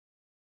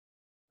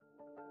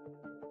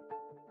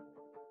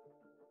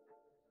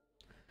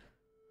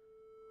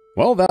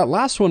Well, that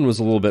last one was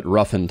a little bit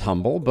rough and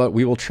tumble, but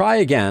we will try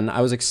again.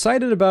 I was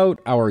excited about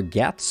our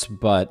gets,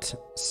 but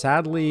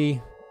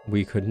sadly,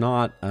 we could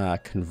not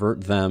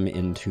convert them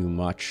into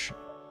much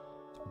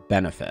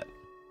benefit.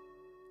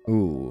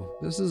 Ooh,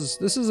 this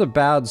is a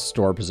bad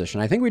store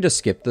position. I think we just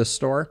skip this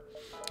store,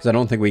 because I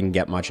don't think we can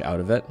get much out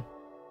of it.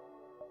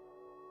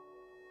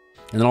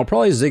 And then I'll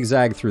probably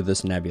zigzag through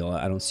this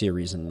nebula. I don't see a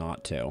reason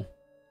not to.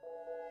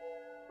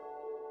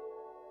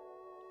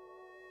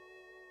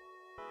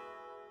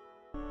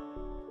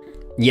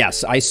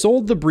 Yes, I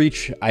sold the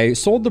breach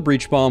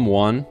bomb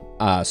 1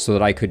 so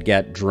that I could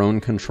get drone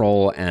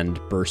control and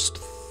burst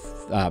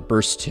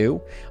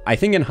 2. I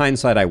think in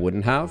hindsight I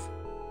wouldn't have.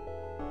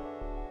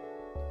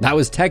 That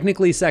was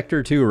technically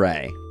Sector 2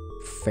 Ray.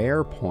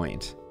 Fair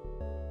point.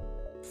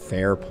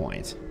 Fair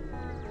point.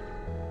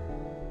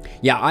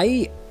 Yeah,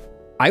 I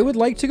would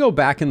like to go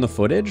back in the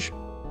footage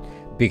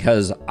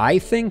because I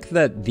think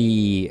that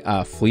the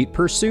fleet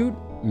pursuit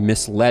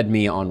misled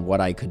me on what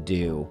I could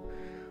do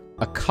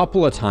a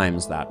couple of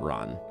times that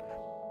run.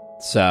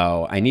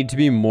 So I need to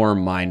be more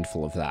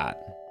mindful of that.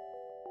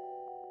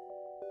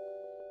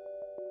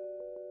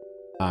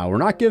 We're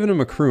not giving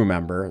him a crew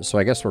member, so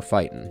I guess we're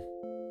fighting.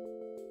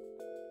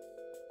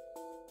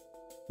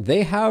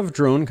 They have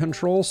drone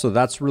control, so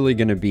that's really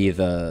going to be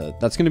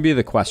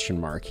the question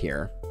mark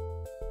here.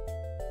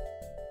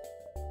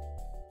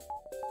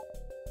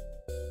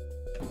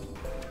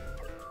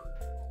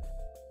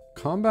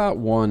 Combat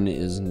 1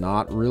 is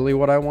not really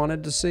what I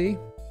wanted to see.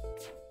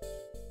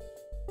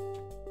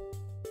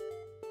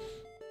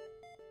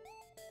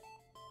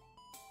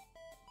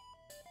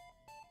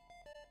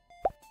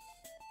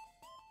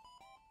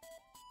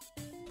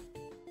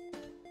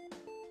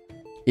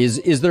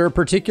 Is there a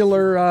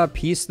particular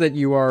piece that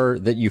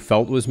you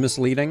felt was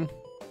misleading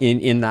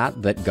in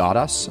that got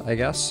us, I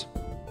guess,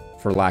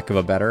 for lack of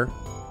a better?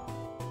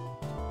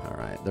 All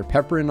right, they're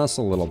peppering us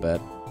a little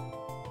bit.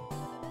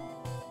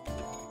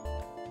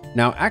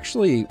 Now,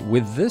 actually,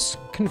 with this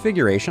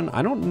configuration,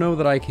 I don't know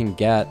that I can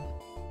get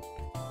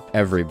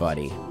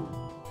everybody.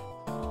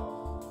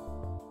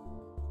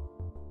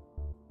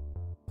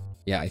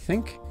 Yeah, I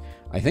think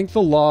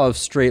the law of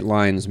straight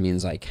lines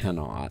means I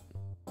cannot.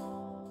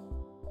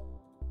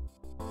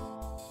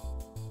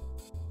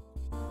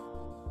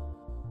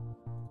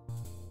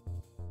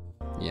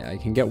 Yeah, I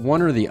can get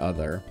one or the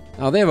other.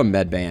 Oh, they have a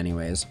med bay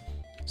anyways,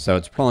 so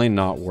it's probably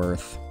not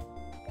worth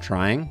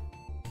trying.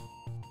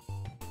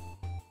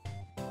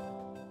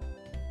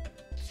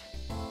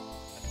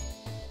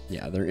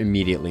 Yeah, they're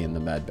immediately in the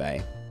med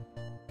bay.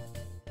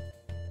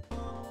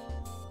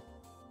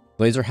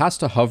 Laser has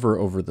to hover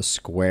over the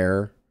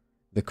square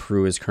the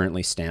crew is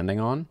currently standing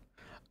on.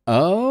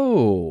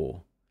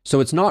 Oh, so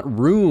it's not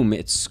room,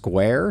 it's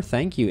square.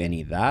 Thank you,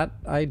 Annie. That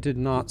I did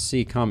not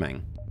see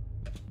coming.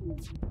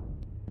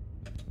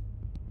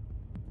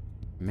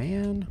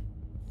 Man,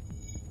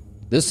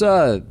 this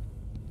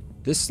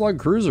Slug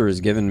cruiser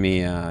is giving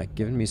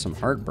me some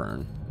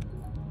heartburn.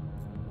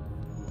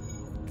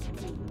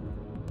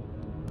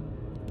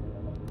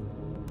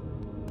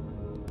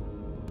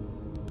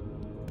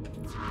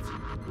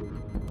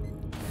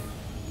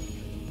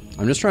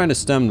 I'm just trying to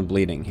stem the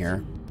bleeding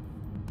here.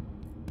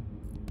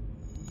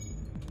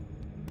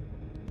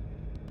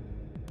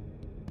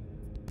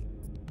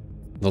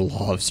 The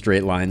law of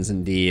straight lines,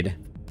 indeed.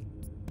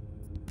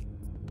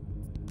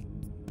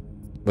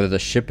 Whether the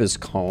ship is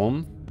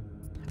calm.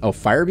 Oh,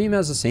 Firebeam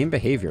has the same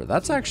behavior.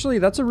 That's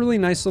a really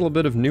nice little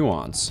bit of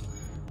nuance.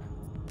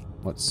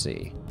 Let's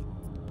see.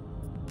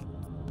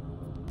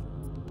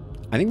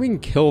 I think we can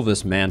kill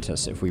this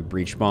Mantis if we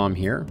breach bomb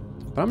here.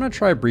 But I'm going to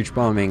try breach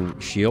bombing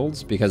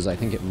shields because I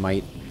think it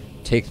might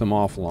take them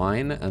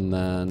offline. And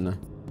then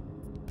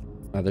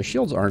their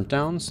shields aren't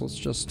down, so let's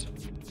just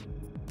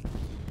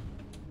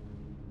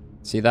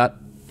see that.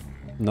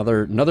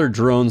 Another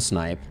drone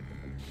snipe.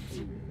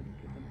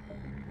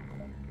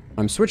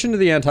 I'm switching to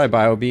the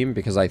anti-bio beam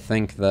because I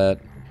think that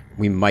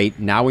we might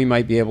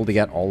be able to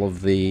get all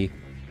of the...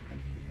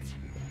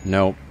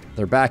 Nope,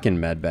 they're back in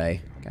medbay.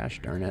 Gosh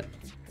darn it.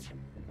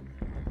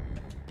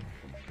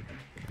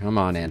 Come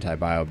on,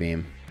 anti-bio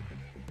beam.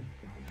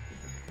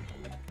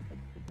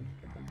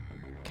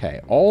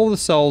 Okay, all the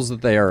cells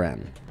that they are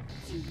in.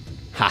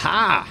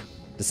 Haha!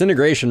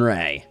 Disintegration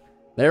ray.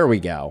 There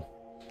we go.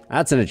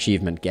 That's an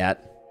achievement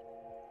get.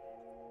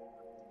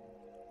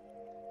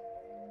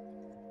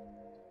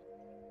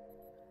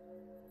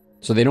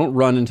 So they don't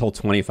run until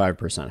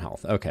 25%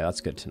 health. Okay, that's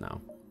good to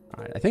know.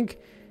 All right, I think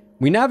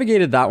we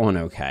navigated that one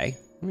okay.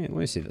 Let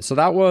me see this. So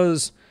that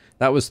was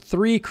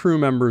 3 crew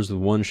members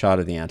with 1 shot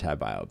of the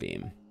anti-bio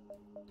beam.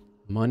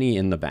 Money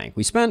in the bank.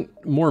 We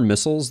spent more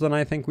missiles than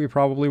I think we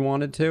probably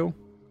wanted to,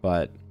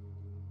 but...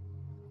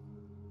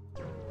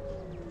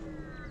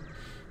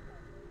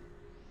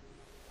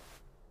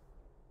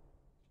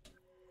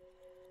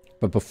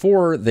 But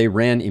before, they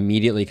ran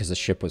immediately because the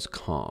ship was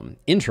calm.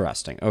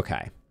 Interesting,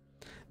 okay.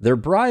 Their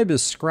bribe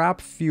is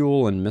scrap,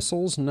 fuel, and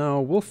missiles?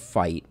 No, we'll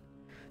fight.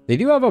 They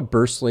do have a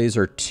burst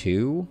laser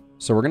too,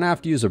 So we're going to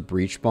have to use a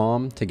breach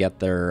bomb to get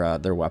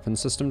their weapon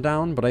system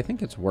down, but I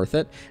think it's worth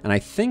it. And I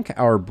think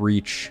our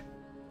breach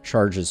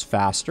charges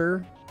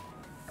faster.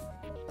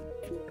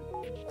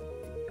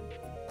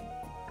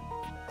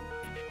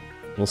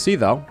 We'll see,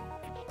 though.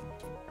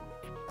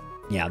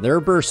 Yeah, they're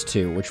burst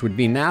too, which would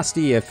be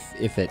nasty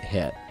if it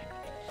hit.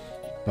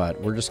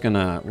 But we're just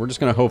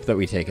gonna hope that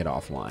we take it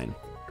offline.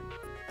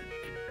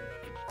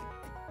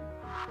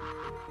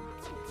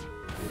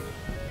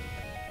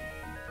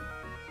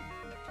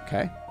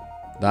 Okay.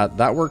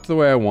 That worked the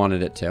way I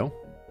wanted it to.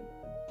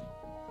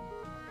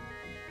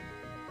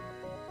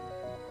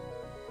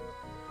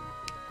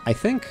 I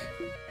think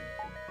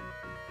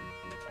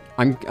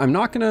I'm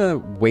not gonna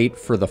wait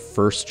for the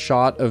first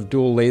shot of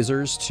dual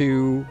lasers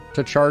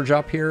to charge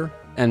up here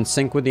and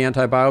sync with the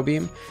anti-bio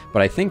beam,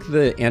 but I think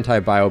the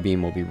anti-bio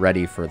beam will be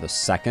ready for the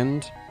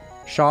second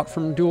shot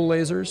from dual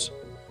lasers.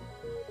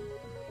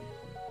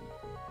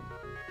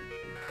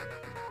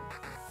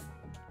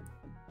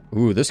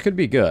 Ooh, this could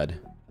be good.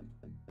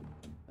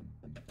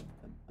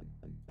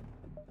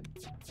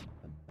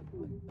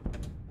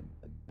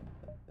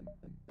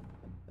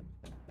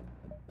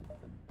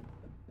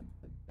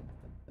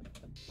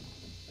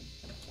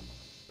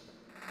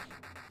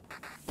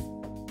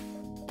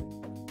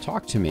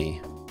 Talk to me.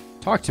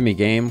 Talk to me,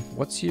 game.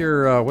 What's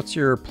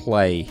your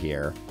play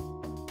here?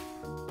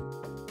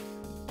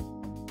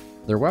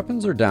 Their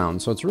weapons are down,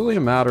 so it's really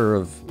a matter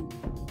of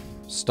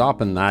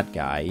stopping that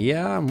guy.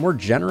 Yeah, more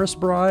generous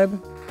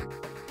bribe.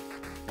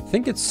 I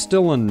think it's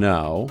still a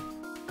no.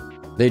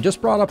 They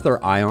just brought up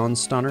their ion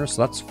stunner,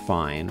 so that's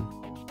fine.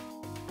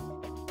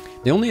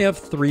 They only have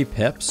 3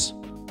 pips,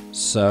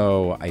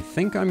 so I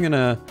think I'm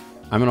gonna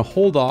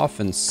hold off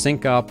and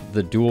sync up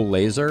the dual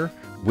laser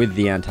with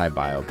the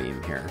anti-bio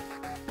beam here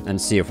and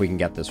see if we can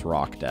get this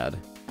rock dead.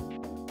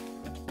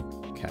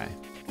 Okay.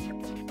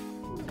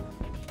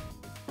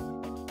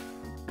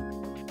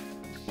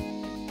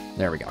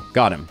 There we go.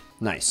 Got him.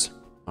 Nice.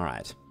 All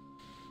right.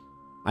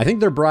 I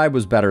think their bribe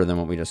was better than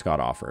what we just got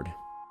offered.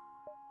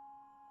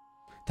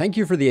 Thank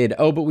you for the aid.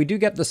 Oh, but we do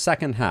get the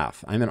second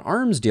half. I'm an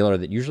arms dealer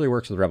that usually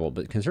works with Rebel,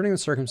 but considering the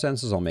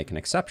circumstances, I'll make an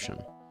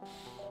exception.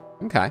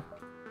 Okay.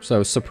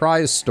 So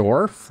surprise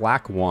store,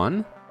 flak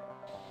 1.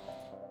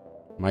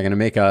 Am I gonna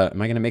make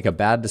a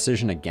bad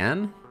decision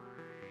again?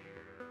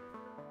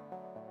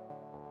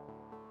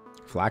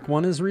 Flak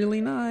 1 is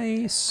really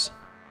nice.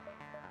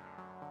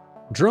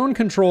 Drone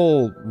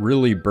control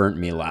really burnt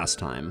me last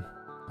time.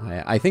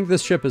 I think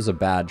this ship is a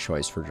bad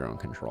choice for drone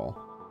control.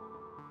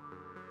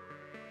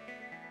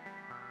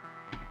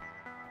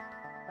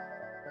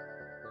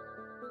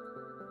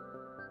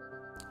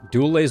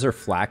 Dual laser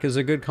flak is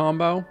a good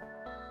combo.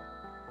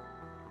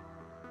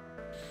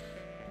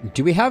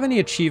 Do we have any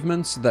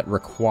achievements that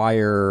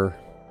require...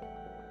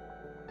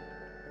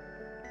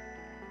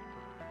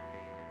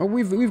 Oh,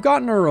 we've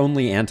gotten our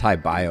only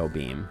anti-bio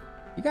beam.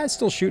 You guys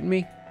still shooting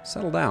me?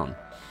 Settle down.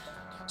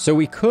 So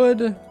we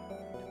could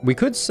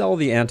sell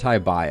the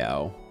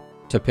anti-bio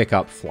to pick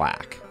up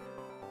flak.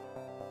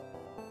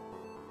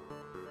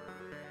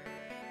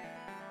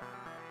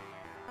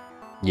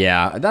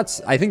 Yeah,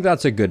 I think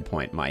that's a good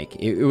point, Mike.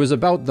 It was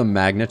about the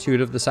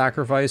magnitude of the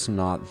sacrifice,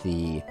 not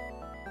the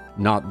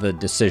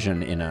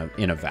decision in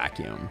a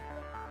vacuum.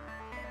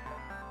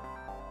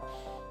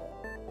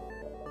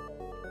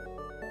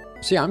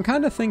 So yeah, I'm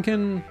kind of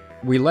thinking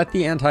we let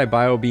the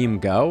anti-bio beam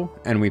go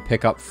and we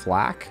pick up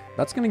flak.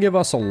 That's going to give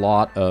us a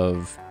lot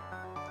of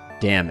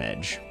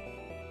damage.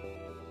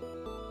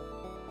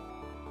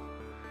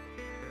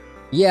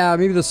 Yeah,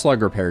 maybe the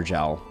slug repair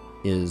gel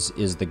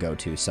is the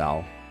go-to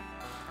sell.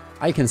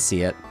 I can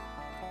see it.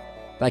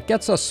 That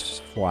gets us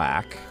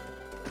flak.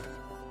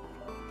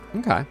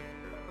 Okay.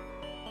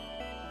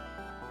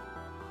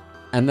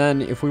 And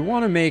then if we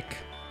want to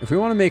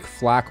make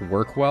flak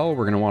work well,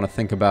 we're going to want to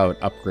think about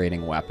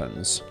upgrading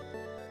weapons.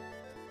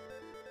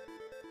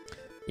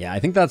 Yeah, I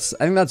think that's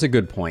a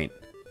good point,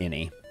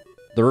 Innie.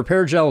 The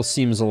repair gel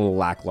seems a little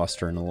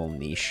lackluster and a little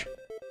niche.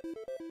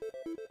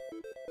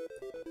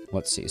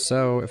 Let's see.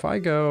 So if I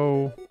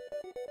go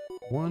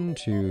 1,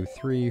 2,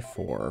 3,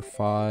 4,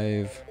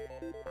 5,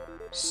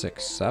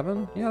 6,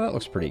 7. Yeah, that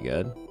looks pretty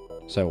good.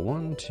 So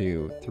 1,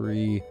 2,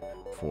 3,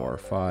 4,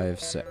 5,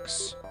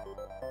 6.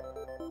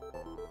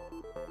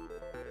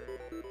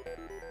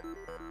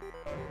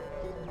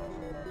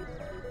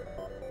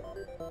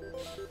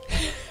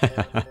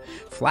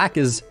 Flak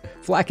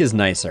is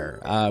nicer.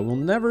 We'll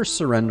never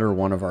surrender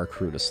one of our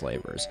crew to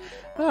slavers.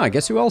 Oh, I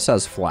guess who else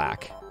has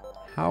flak?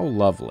 How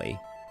lovely.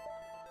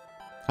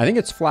 I think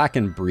it's flak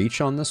and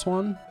breach on this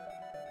one,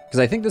 because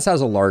I think this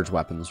has a large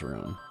weapons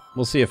room.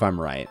 We'll see if I'm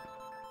right.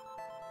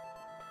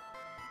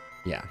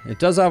 Yeah, it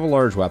does have a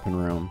large weapon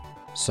room.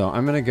 So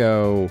I'm going to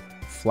go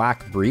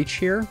flak breach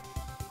here,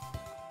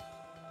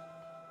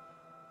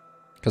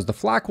 because the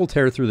flak will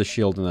tear through the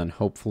shield and then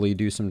hopefully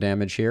do some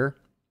damage here.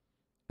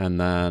 And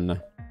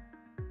then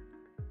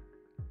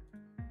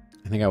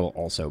I think I will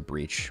also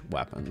breach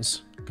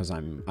weapons, because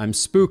I'm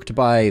spooked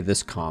by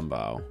this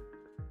combo.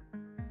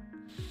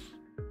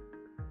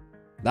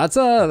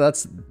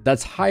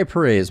 That's high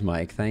praise,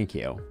 Mike. Thank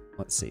you.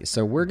 Let's see.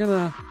 So we're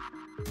gonna...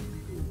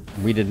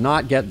 We did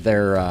not get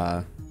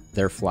their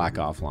flak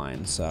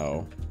offline,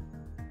 so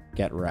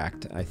get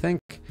wrecked. I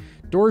think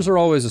doors are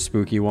always a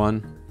spooky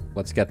one.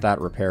 Let's get that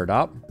repaired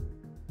up.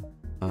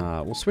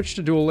 We'll switch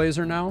to dual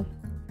laser now.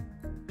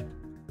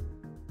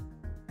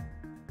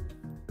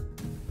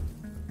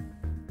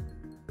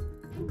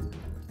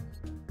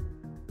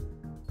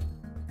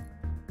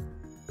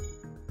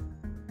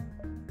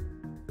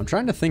 I'm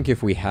trying to think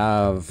if we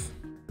have...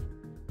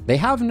 They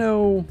have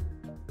no...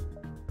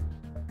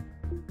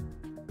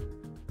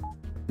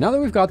 Now that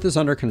we've got this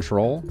under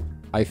control,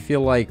 I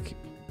feel like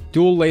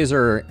dual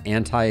laser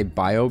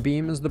anti-bio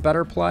beam is the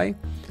better play.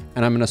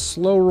 And I'm going to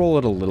slow roll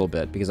it a little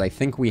bit because I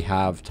think we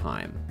have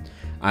time.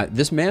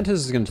 This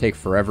Mantis is going to take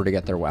forever to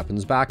get their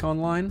weapons back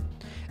online.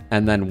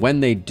 And then when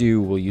they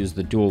do, we'll use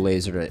the dual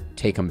laser to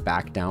take them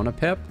back down a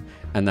pip.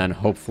 And then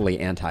hopefully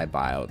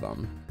anti-bio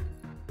them.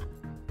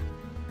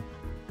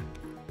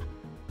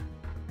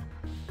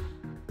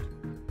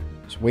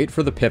 Just wait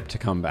for the pip to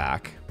come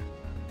back.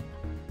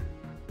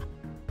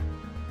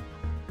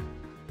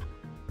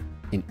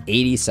 In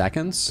 80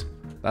 seconds?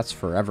 That's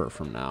forever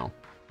from now.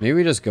 Maybe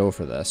we just go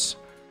for this.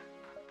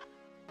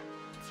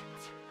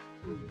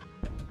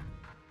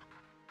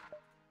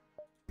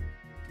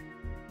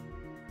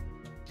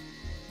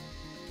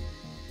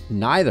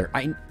 Neither.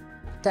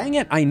 Dang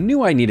it, I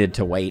knew I needed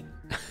to wait.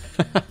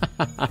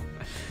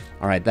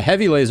 Alright, the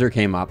heavy laser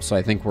came up, so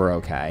I think we're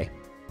okay.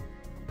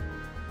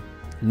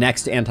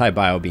 Next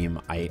anti-bio beam,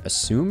 I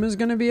assume is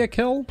going to be a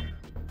kill.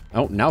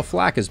 Oh, now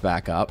flak is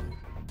back up.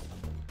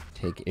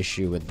 Take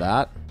issue with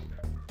that.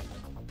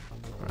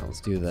 Alright,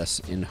 let's do this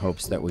in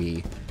hopes that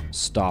we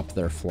stop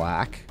their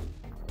flak.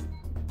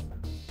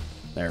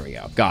 There we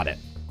go. Got it.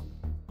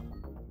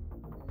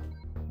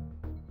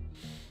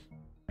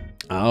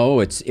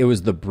 Oh, it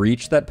was the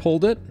breach that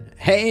pulled it.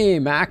 Hey,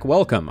 Mac,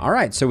 welcome. All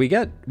right, so we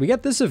get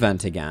this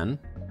event again.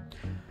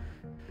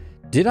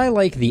 Did I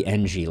like the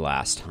NG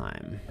last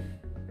time?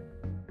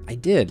 I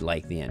did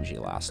like the NG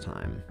last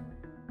time.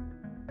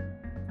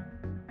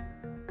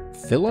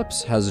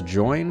 Phillips has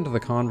joined the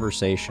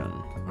conversation.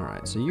 All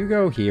right, so you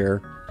go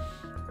here.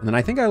 And then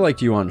I think I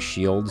liked you on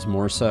shields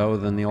more so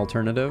than the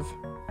alternative.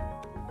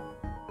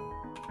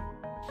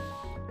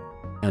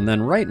 And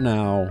then right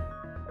now,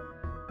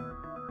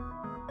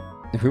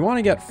 if we want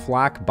to get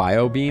flak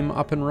biobeam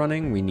up and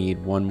running, we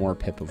need one more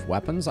pip of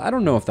weapons. I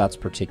don't know if that's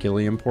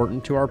particularly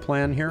important to our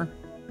plan here.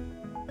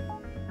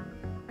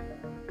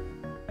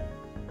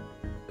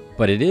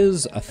 But it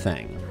is a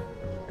thing.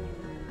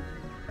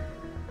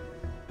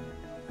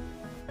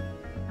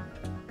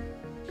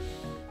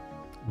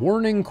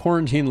 Warning,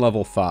 quarantine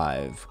level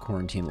 5.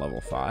 Quarantine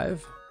level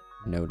 5.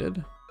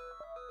 Noted.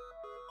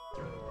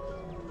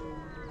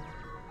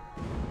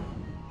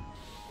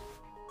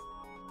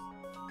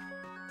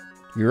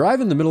 You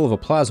arrive in the middle of a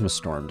plasma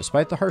storm.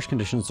 Despite the harsh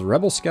conditions, the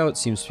Rebel Scout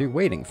seems to be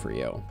waiting for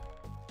you.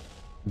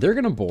 They're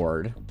gonna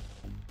board.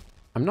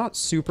 I'm not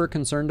super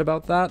concerned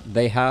about that.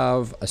 They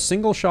have a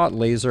single shot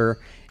laser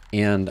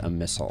and a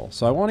missile.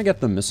 So I want to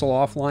get the missile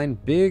offline.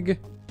 Big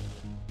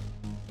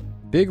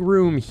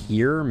room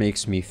here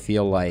makes me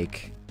feel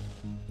like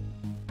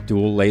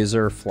dual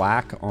laser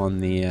flak on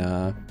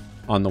the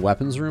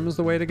weapons room is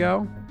the way to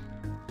go.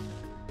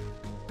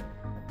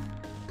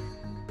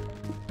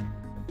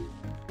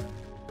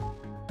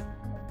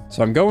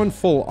 So I'm going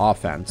full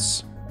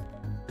offense.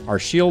 Our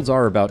shields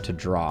are about to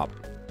drop.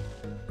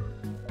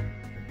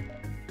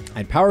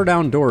 I'd power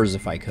down doors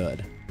if I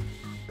could.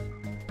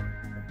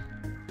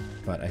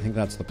 But I think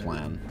that's the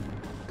plan.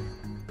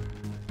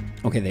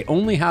 Okay, they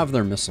only have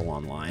their missile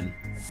online.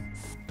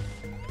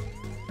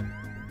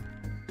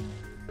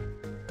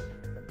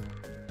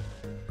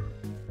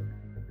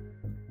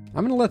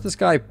 I'm gonna let this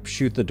guy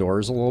shoot the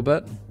doors a little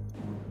bit.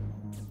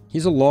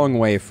 He's a long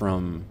way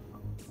from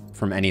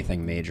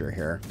anything major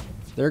here.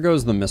 There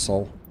goes the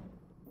missile.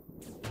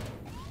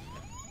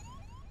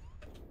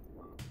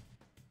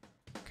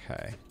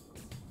 Okay.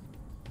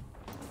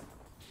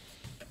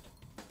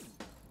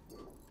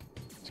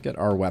 Let's get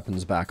our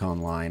weapons back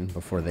online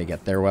before they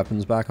get their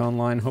weapons back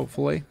online,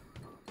 hopefully.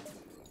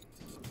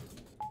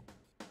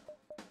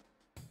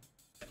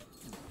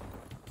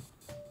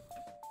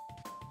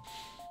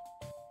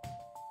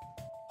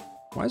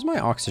 Why is my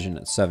oxygen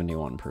at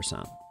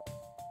 71%?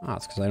 Ah,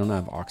 it's because I don't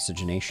have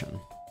oxygenation.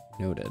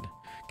 Noted.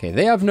 Okay,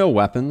 they have no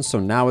weapons, so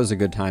now is a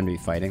good time to be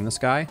fighting this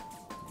guy.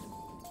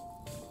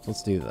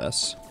 Let's do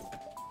this.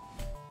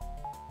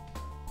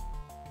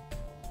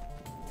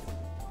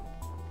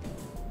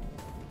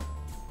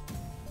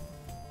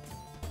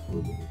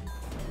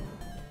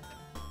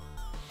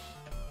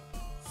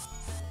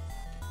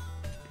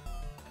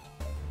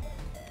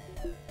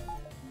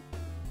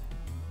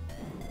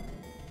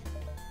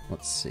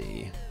 Let's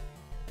see.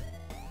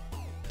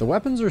 The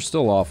weapons are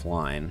still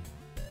offline.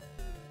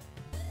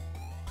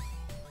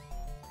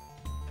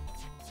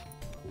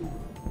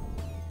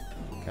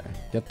 Okay,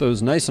 get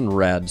those nice and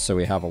red so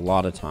we have a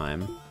lot of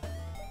time.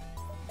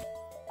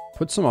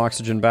 Put some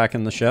oxygen back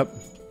in the ship.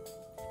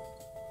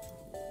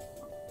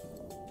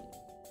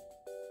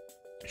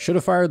 Should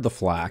have fired the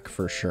flak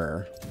for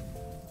sure.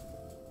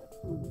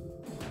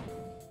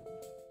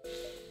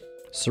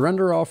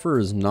 Surrender offer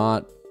is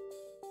not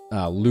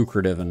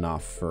lucrative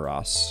enough for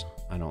us,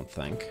 I don't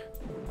think.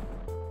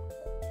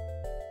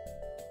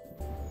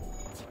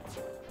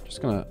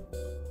 Just gonna...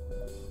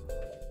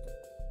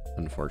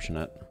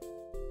 Unfortunate.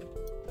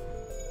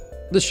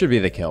 This should be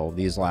the kill,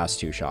 these last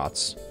two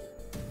shots.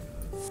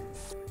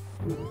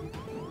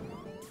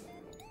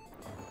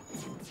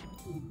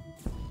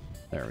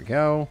 There we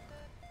go.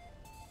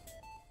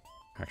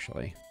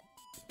 Actually,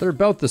 they're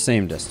about the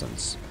same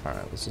distance. All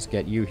right, let's just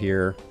get you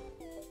here.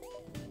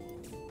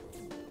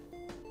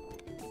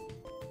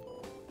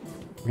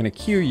 I'm going to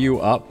queue you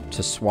up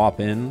to swap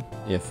in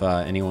if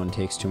anyone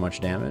takes too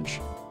much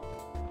damage.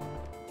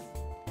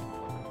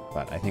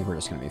 But I think we're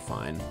just going to be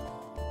fine.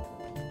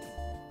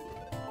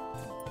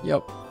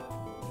 Yep.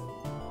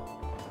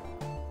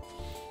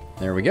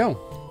 There we go.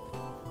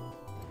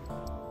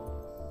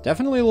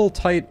 Definitely a little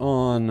tight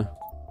on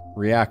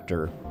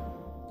reactor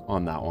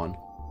on that one.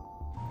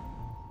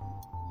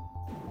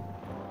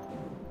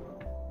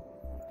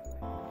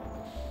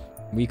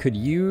 We could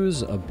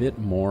use a bit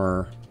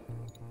more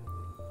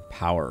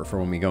power for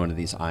when we go into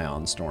these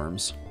ion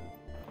storms.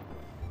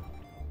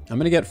 I'm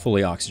going to get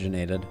fully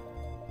oxygenated.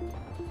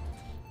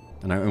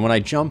 And when I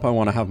jump, I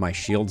want to have my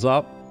shields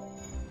up.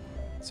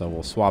 So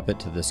we'll swap it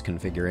to this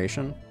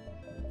configuration.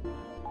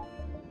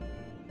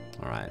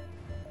 All right.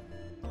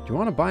 Do you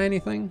want to buy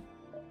anything?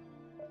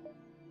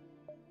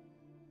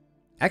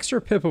 Extra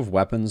pip of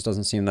weapons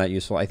doesn't seem that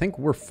useful. I think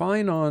we're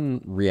fine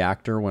on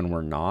reactor when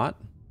we're not.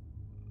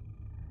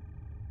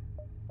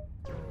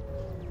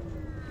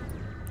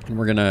 And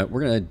we're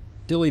gonna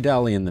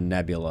dilly-dally in the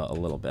nebula a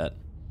little bit.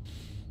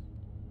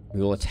 We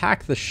will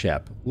attack the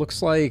ship.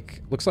 Looks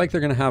like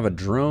they're gonna have a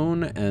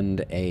drone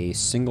and a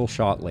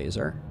single-shot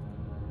laser.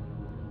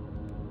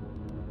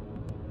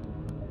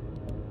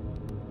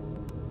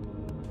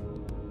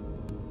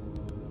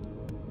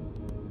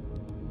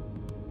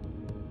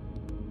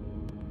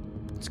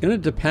 It's gonna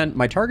depend.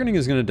 My targeting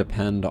is gonna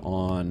depend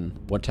on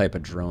what type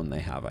of drone they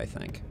have, I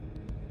think.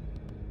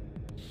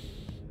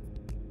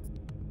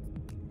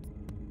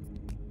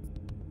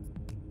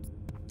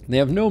 They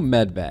have no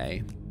med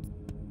bay.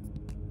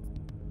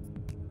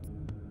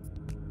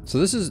 So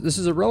this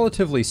is a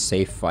relatively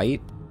safe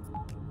fight.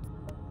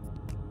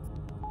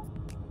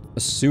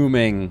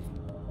 Assuming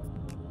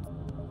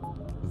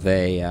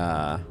they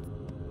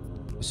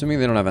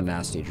don't have a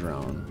nasty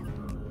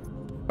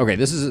drone. Okay,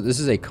 this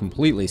is a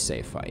completely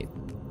safe fight.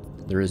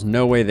 There is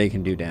no way they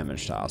can do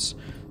damage to us.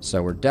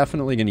 So we're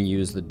definitely going to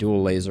use the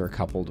dual laser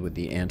coupled with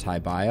the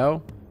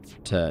anti-bio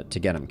to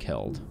get him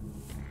killed.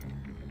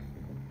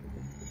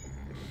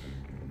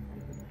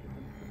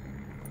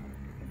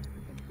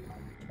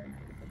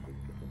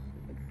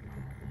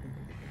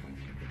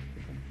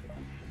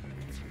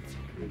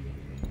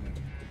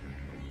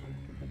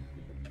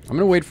 I'm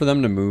going to wait for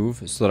them to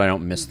move so that I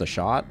don't miss the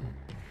shot.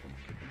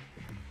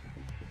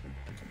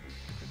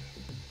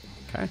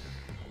 Okay.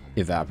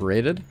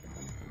 Evaporated.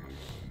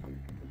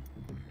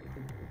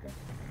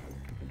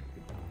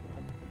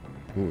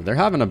 Ooh, they're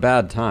having a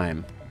bad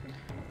time.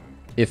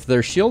 If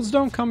their shields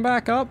don't come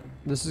back up,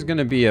 this is going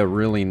to be a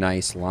really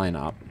nice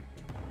lineup.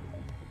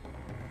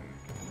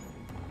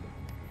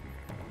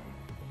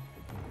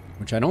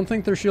 Which I don't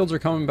think their shields are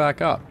coming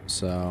back up,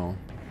 so...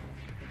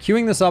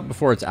 Queuing this up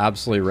before it's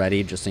absolutely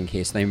ready, just in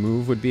case they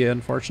move, would be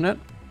unfortunate.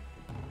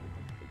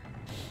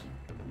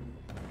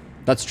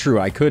 That's true.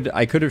 I could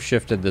have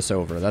shifted this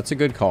over. That's a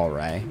good call,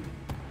 Ray.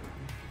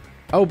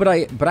 Oh, but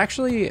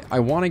actually, I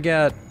want to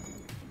get...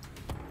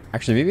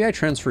 Actually, maybe I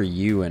transfer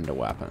you into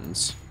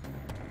weapons.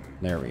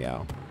 There we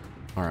go.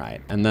 All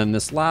right, and then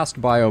this last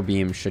bio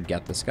beam should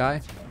get this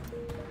guy.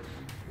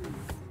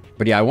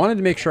 But yeah, I wanted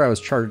to make sure I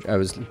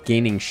was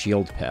gaining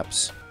shield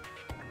pips.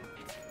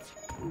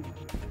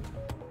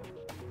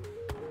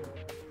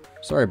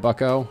 Sorry,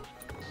 bucko.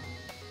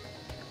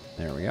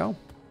 There we go.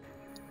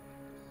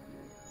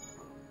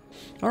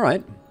 All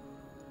right.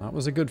 That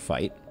was a good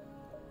fight.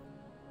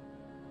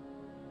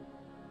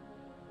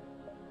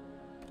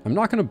 I'm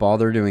not going to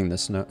bother doing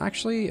this. No,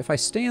 actually, if I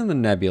stay in the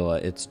nebula,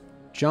 it's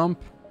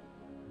jump,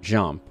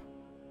 jump.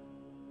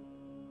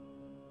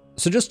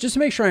 So just to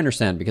make sure I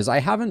understand, because I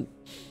haven't...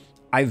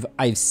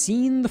 I've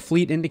seen the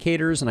fleet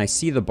indicators and I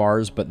see the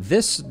bars, but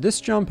this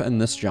jump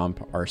and this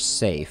jump are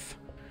safe.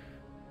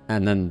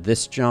 And then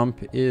this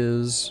jump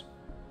is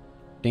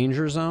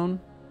danger zone.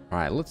 All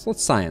right, let's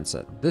science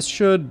it. This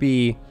should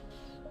be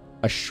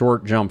a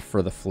short jump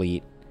for the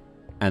fleet.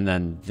 And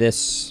then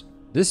this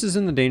is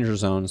in the danger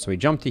zone. So we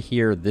jump to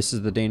here. This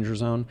is the danger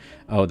zone.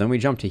 Oh, then we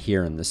jump to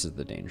here and this is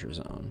the danger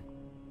zone.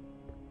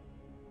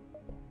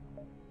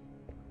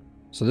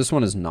 So this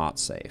one is not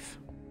safe.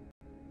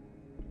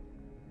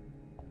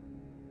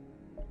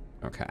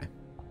 Okay.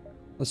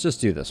 Let's just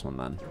do this one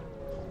then.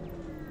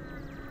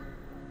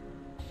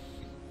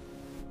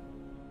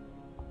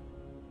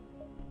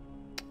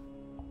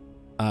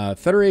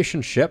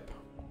 Federation ship.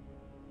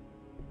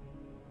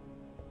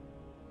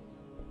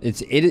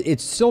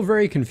 It's still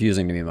very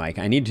confusing to me, Mike.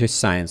 I need to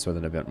science with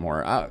it a bit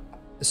more.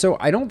 So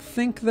I don't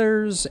think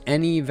there's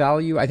any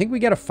value. I think we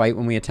get a fight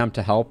when we attempt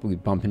to help. We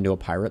bump into a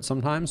pirate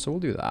sometimes, so we'll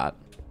do that.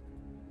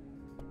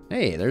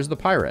 Hey, there's the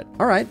pirate.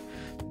 All right.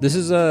 This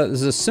is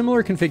a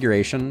similar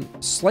configuration,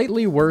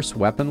 slightly worse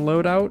weapon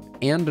loadout,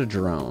 and a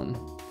drone.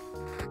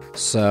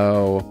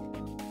 So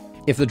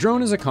if the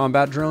drone is a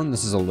combat drone,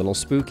 this is a little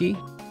spooky.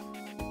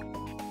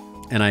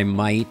 And I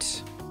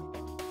might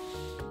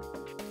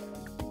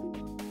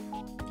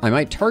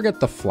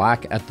target the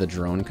flak at the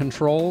drone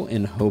control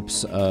in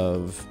hopes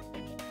of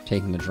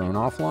taking the drone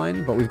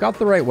offline, but we've got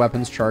the right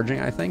weapons charging,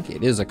 I think.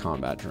 It is a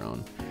combat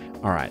drone.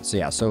 All right, so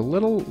yeah, so a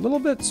little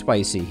bit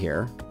spicy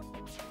here.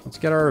 Let's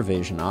get our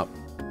evasion up.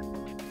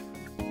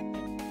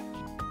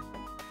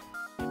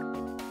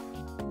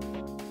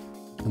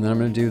 And then I'm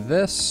gonna do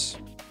this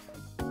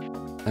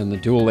and the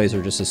dual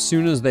laser just as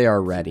soon as they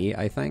are ready,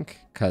 I think,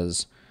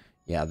 because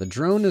yeah, the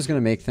drone is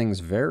gonna make things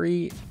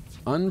very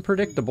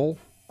unpredictable.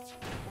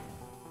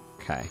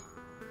 Okay,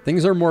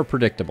 things are more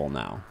predictable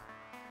now.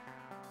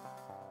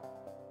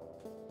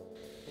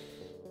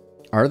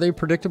 Are they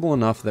predictable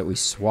enough that we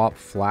swap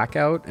flak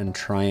out and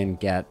try and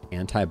get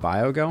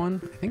anti-bio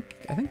going?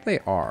 I think they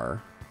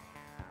are.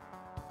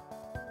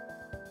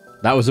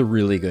 That was a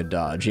really good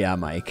dodge. Yeah,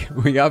 Mike.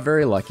 We got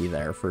very lucky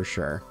there for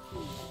sure.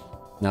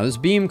 Now this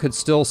beam could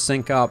still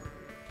sync up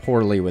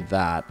poorly with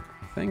that,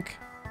 I think.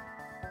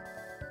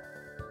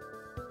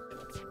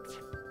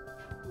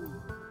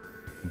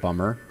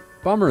 Bummer.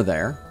 Bummer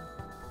there.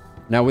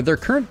 Now with their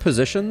current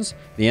positions,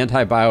 the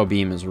anti-bio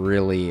beam is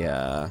really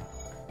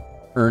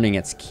earning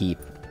its keep.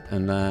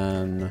 And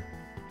then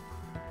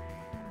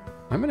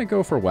I'm gonna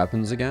go for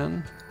weapons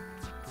again.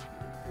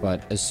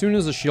 But as soon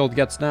as the shield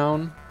gets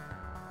down,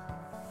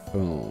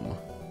 boom.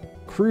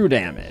 Crew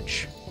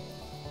damage.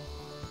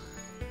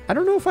 I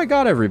don't know if I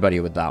got everybody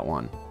with that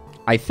one.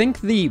 I think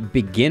the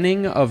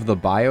beginning of the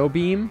bio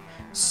beam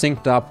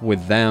synced up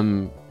with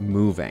them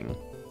moving.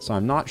 So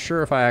I'm not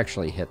sure if I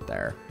actually hit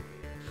there.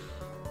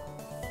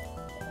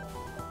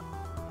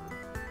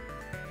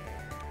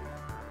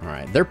 All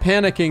right, they're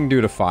panicking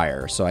due to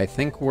fire, so I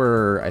think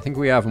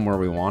we have them where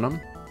we want them.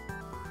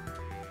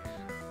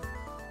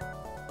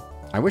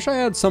 I wish I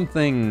had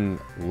something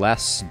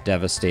less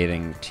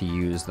devastating to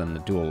use than the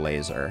dual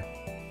laser.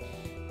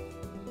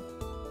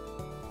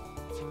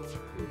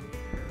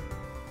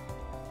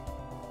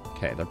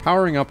 Okay, they're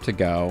powering up to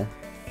go,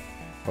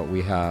 but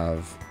we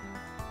have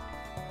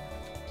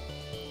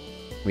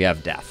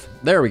death.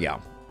 There we go.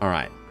 All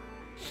right.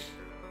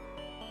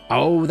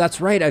 Oh,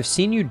 that's right. I've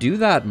seen you do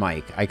that,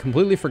 Mike. I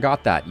completely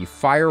forgot that. You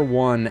fire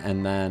one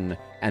and then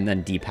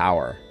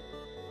depower.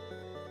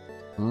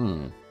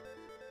 I'm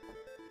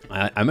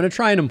going to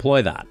try and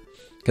employ that.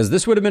 Because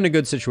this would have been a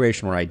good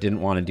situation where I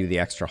didn't want to do the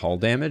extra hull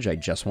damage. I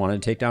just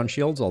wanted to take down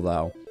shields,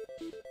 although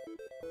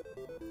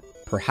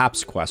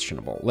perhaps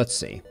questionable. Let's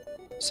see.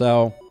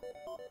 So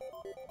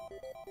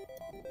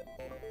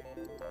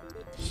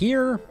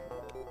here,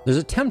 there's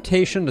a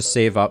temptation to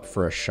save up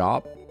for a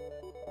shop.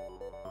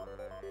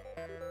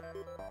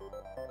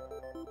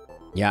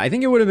 Yeah, I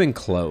think it would have been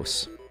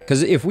close.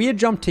 Because if we had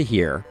jumped to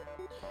here,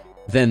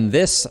 then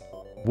this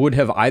would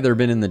have either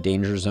been in the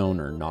danger zone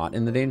or not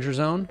in the danger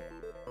zone.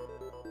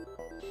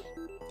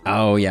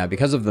 Oh yeah,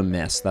 because of the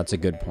miss. That's a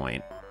good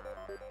point.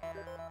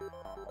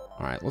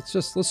 All right, let's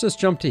just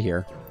jump to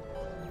here.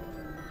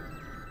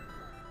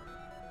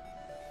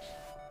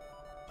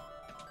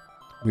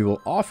 We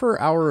will offer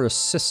our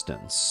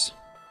assistance.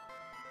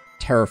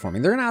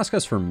 Terraforming. They're going to ask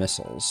us for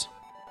missiles.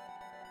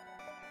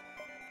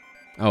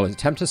 Oh,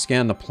 attempt to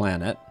scan the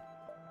planet.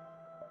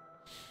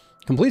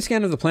 Complete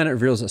scan of the planet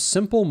reveals a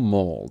simple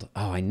mold.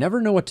 Oh, I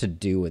never know what to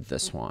do with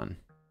this one.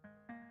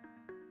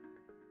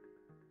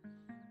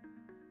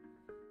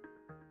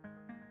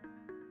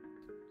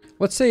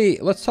 Let's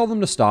tell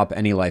them to stop.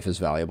 Any life is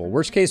valuable.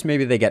 Worst case,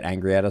 maybe they get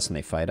angry at us and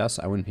they fight us.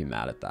 I wouldn't be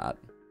mad at that.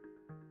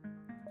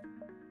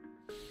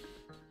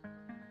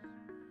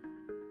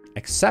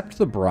 Accept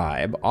the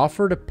bribe.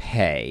 Offer to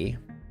pay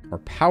or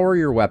power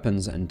your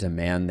weapons and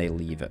demand they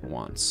leave at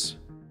once.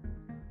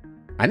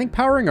 I think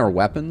powering our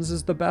weapons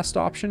is the best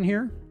option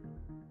here.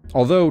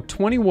 Although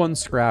 21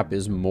 scrap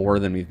is more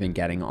than we've been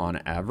getting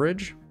on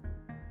average.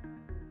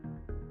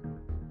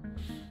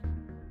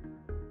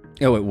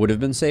 Oh, it would have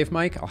been safe,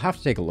 Mike? I'll have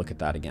to take a look at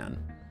that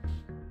again.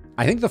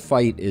 I think the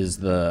fight is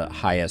the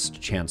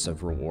highest chance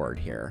of reward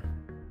here.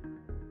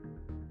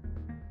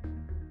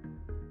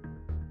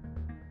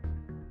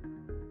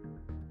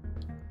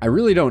 I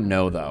really don't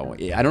know, though.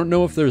 I don't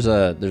know if there's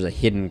a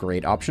hidden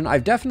great option.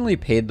 I've definitely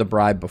paid the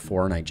bribe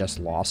before and I just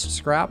lost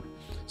scrap,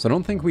 so I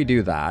don't think we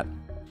do that.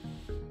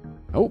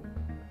 Oh,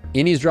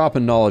 Innie's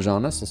dropping knowledge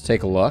on us. Let's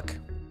take a look.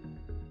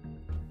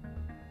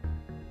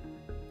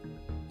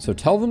 So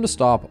tell them to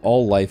stop.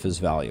 All life is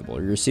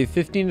valuable. You receive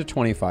 15 to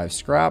 25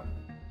 scrap.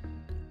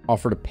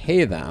 Offer to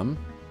pay them.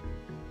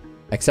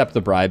 Accept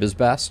the bribe is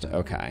best.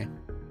 Okay.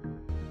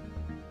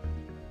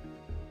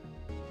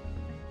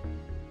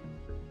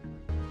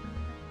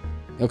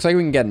 Looks like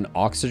we can get an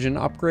oxygen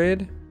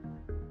upgrade.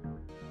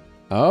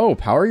 Oh,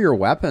 power your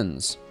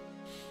weapons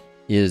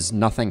is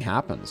nothing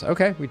happens.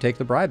 Okay, we take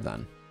the bribe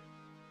then.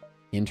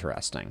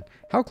 Interesting.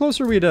 How close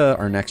are we to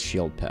our next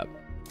shield pip?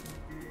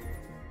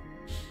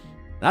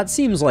 That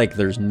seems like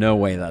there's no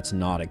way that's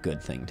not a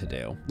good thing to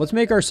do. Let's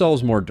make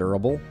ourselves more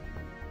durable.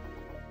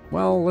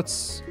 Well,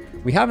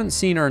 we haven't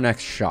seen our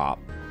next shop.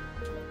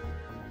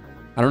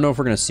 I don't know if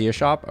we're gonna see a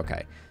shop.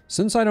 Okay.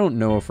 Since I don't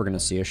know if we're gonna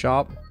see a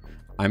shop,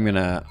 I'm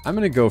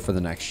gonna go for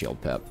the next shield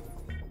pip.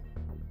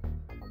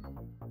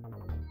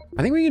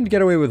 I think we can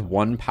get away with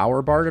 1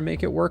 power bar to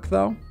make it work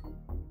though.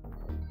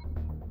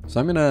 So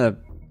I'm gonna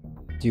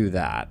do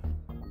that.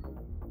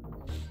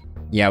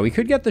 Yeah, we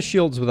could get the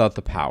shields without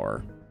the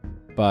power,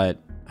 but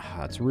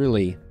it's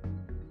really...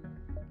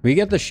 We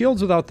get the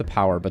shields without the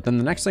power, but then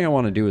the next thing I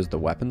want to do is the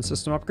weapon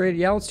system upgrade.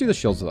 Yeah, let's do the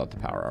shields without the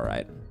power. All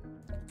right.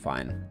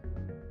 Fine.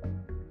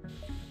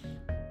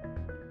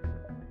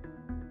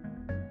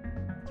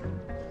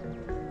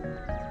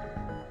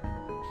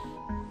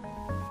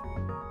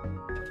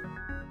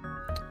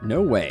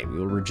 No way. We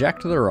will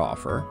reject their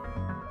offer.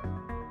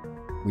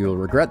 We will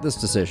regret this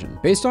decision.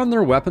 Based on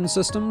their weapon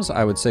systems,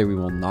 I would say we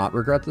will not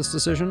regret this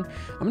decision.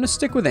 I'm going to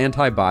stick with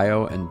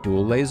anti-bio and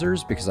dual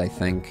lasers because I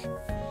think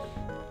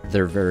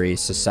they're very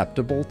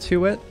susceptible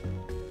to it.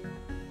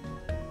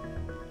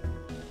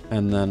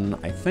 And then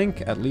I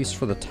think, at least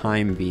for the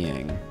time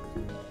being,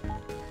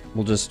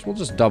 we'll just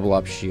double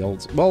up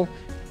shields. Well,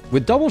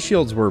 with double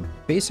shields, we're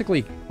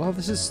basically, well,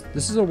 this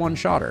is a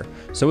one-shotter.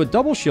 So with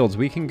double shields,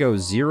 we can go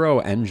 0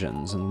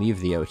 engines and leave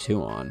the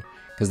O2 on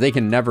because they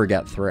can never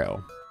get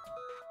through.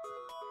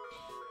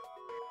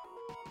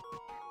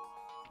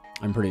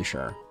 I'm pretty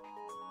sure.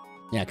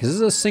 Yeah, because this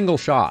is a single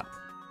shot.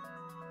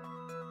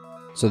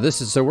 So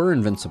we're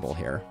invincible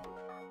here.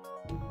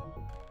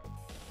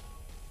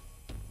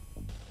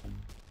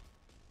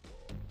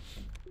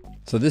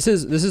 So this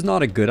is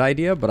not a good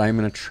idea, but I'm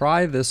gonna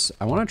try this.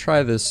 I want to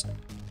try this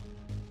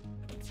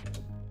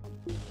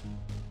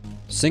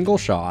single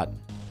shot.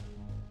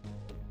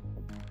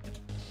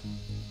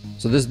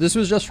 So this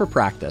was just for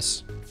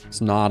practice.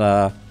 It's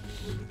not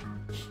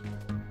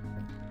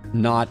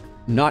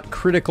not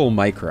critical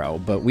micro,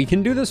 but we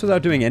can do this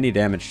without doing any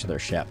damage to their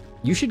ship.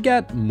 You should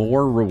get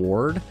more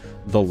reward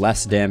the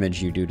less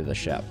damage you do to the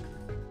ship.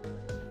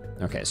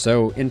 Okay,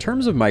 so in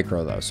terms of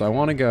micro though, so I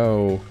want to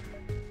go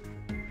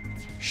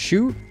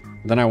shoot,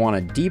 then I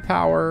want to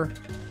depower,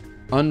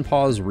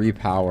 unpause,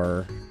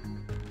 repower.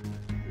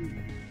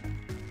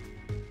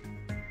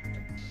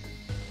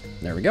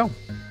 There we go.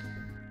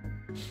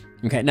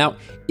 Okay, now,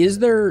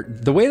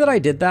 the way that I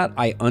did that,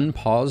 I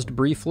unpaused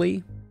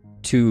briefly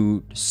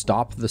to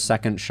stop the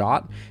second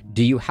shot.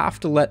 Do you have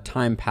to let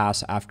time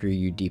pass after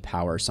you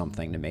depower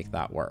something to make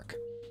that work?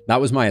 That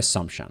was my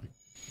assumption.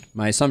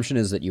 My assumption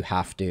is that you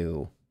have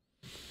to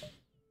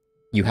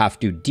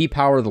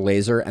depower the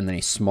laser and then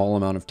a small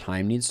amount of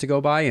time needs to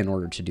go by in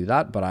order to do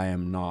that, but I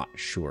am not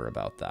sure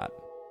about that.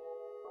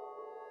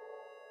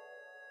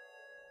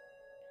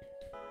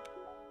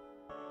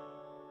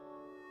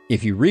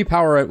 If you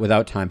repower it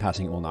without time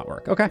passing, it will not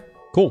work. Okay,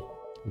 cool.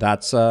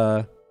 That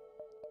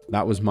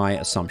was my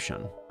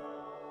assumption.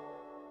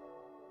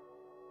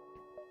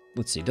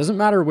 Let's see. Doesn't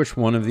matter which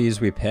one of these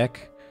we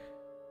pick.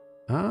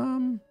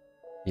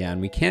 Yeah,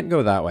 and we can't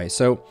go that way.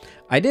 So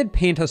I did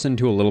paint us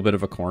into a little bit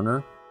of a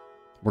corner.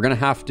 We're going to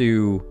have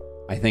to,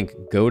 I think,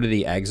 go to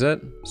the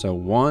exit. So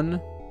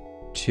 1,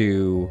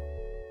 2...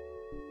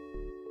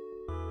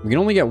 We can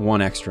only get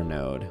 1 extra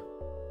node.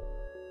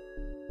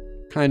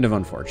 Kind of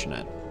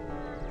unfortunate.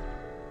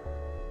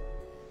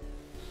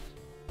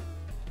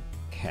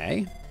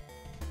 Okay.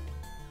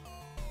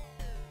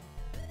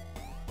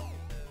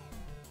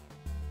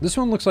 This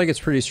one looks like it's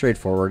pretty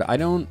straightforward. I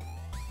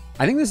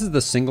think this is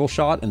the single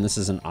shot and this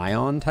is an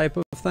ion type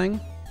of thing.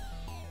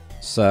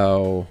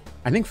 So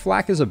I think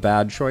flak is a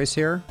bad choice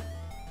here.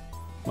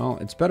 Well,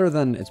 it's better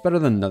than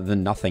the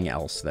nothing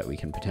else that we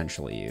can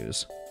potentially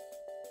use.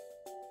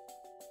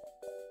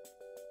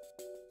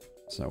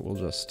 So we'll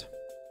just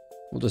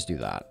do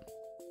that.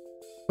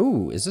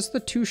 Ooh, is this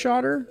the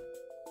 2-shotter?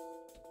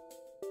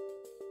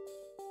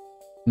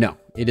 No,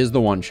 it is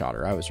the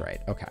 1-shotter. I was right.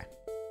 Okay.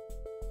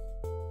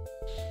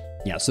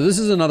 Yeah, so this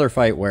is another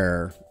fight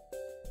where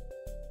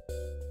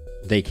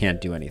they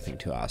can't do anything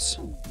to us.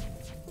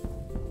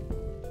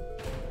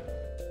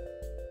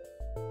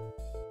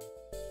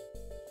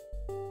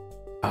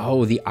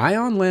 Oh, the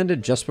ion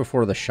landed just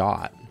before the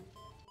shot.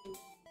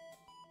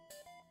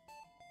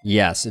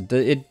 Yes,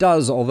 it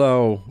does,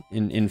 although,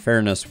 in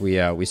fairness,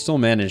 we still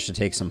managed to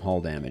take some hull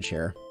damage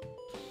here.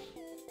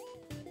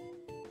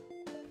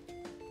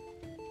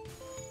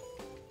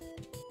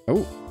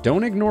 Oh,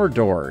 don't ignore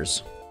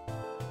doors.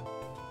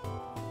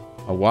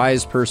 A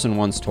wise person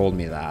once told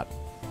me that.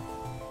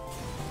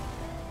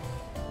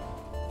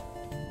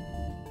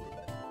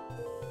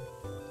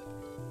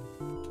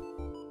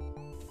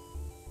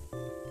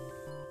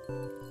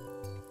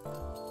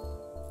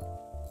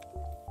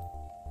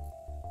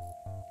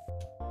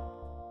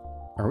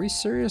 Are we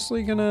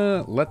seriously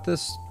gonna let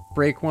this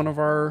break one of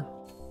our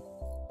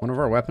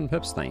weapon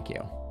pips? Thank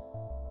you.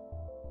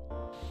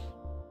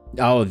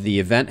 Oh, the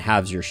event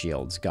halves your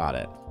shields. Got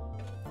it.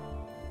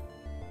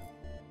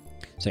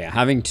 So yeah,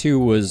 having 2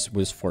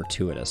 was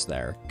fortuitous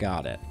there.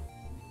 Got it.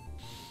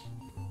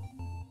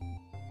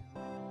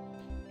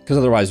 Because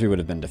otherwise we would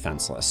have been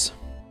defenseless.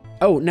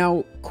 Oh,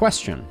 now,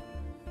 question.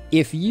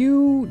 If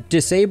you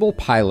disable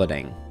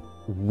piloting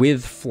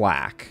with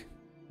flak,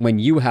 when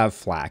you have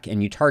flak,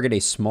 and you target a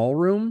small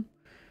room,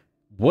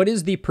 what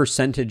is the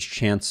percentage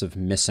chance of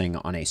missing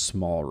on a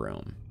small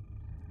room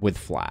with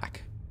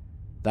flak?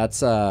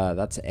 That's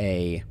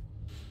an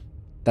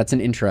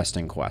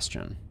interesting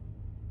question.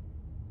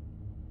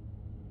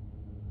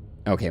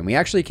 Okay, and we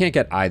actually can't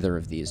get either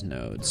of these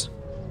nodes.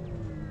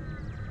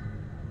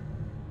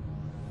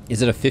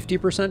 Is it a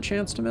 50%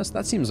 chance to miss?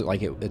 That seems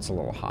like it's a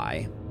little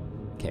high.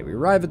 Okay, we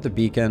arrive at the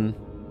beacon.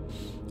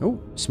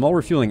 Oh, small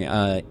refueling.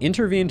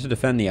 Intervene to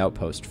defend the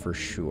outpost for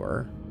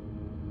sure.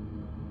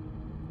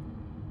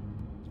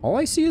 All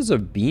I see is a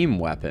beam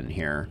weapon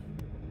here.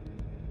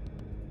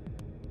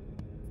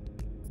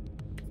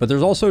 But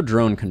there's also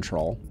drone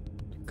control.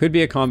 Could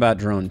be a combat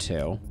drone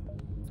too.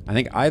 I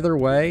think either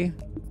way,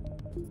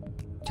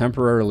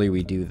 temporarily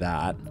we do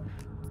that.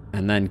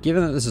 And then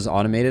given that this is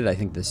automated, I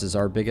think this is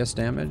our biggest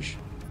damage.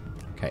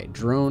 Okay,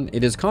 drone.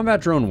 It is combat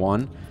drone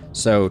 1,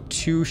 so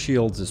 2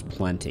 shields is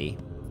plenty.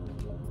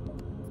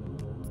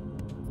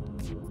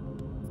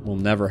 We'll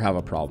never have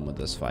a problem with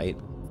this fight.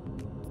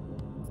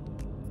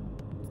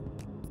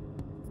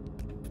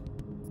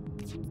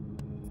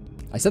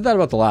 I said that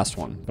about the last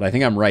one, but I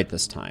think I'm right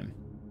this time.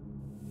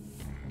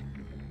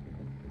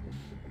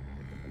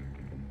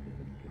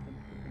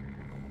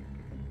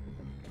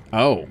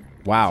 Oh,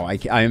 wow.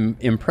 I'm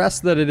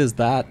impressed that it is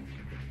that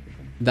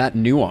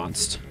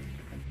nuanced.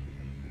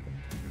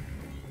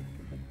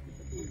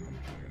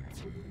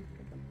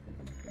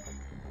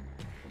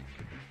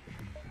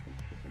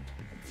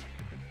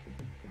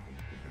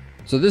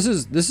 So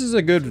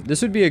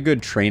this would be a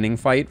good training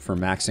fight for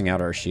maxing out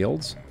our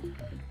shields.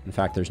 In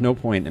fact, there's no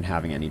point in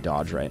having any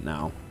dodge right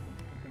now.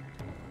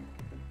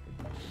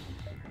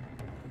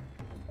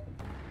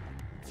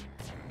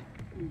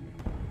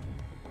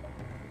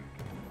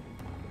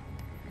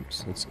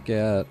 Oops, let's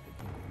get...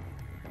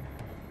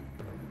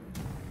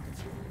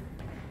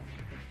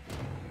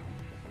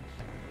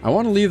 I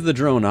want to leave the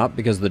drone up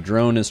because the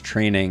drone is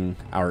training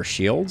our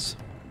shields.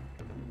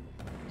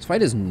 This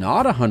fight is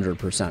not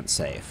 100%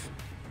 safe.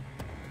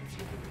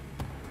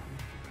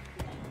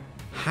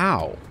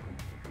 How?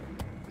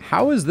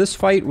 How is this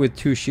fight with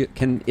 2 shields?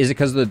 Is it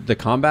because the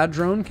combat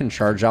drone can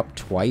charge up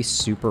twice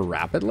super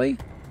rapidly?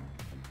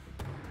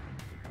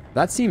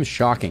 That seems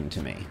shocking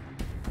to me.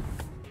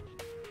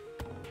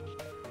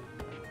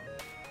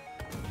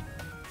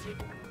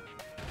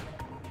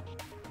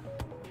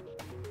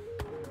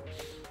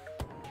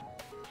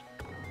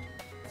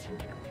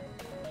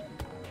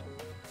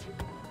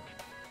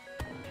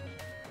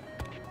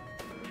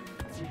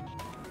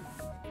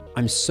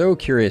 I'm so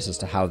curious as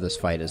to how this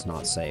fight is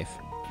not safe.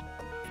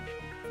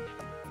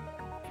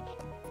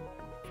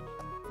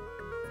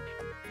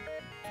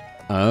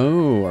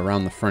 Oh,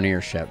 around the front of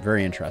your ship.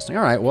 Very interesting.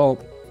 All right, well...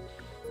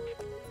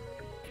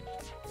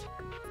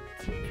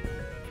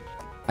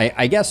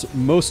 I guess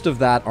most of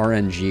that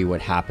RNG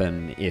would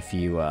happen if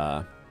you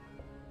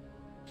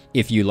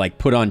like,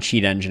 put on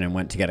cheat engine and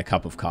went to get a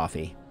cup of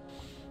coffee.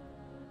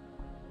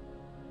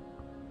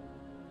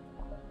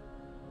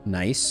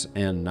 Nice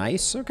and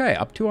nice. Okay,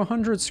 up to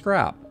 100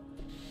 scrap.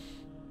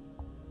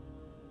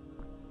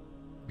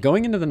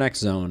 Going into the next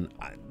zone,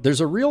 there's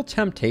a real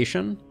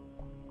temptation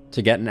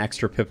to get an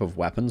extra pip of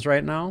weapons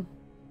right now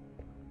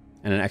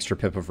and an extra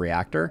pip of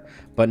reactor,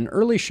 but an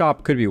early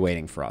shop could be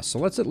waiting for us. So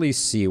let's at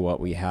least see what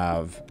we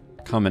have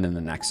coming in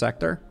the next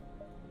sector.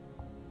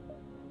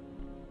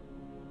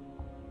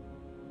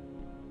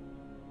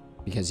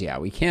 Because yeah,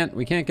 we can't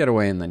get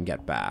away and then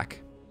get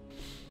back.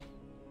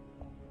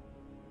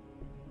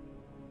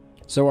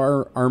 So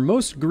our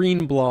most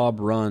green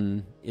blob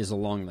run is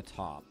along the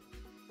top.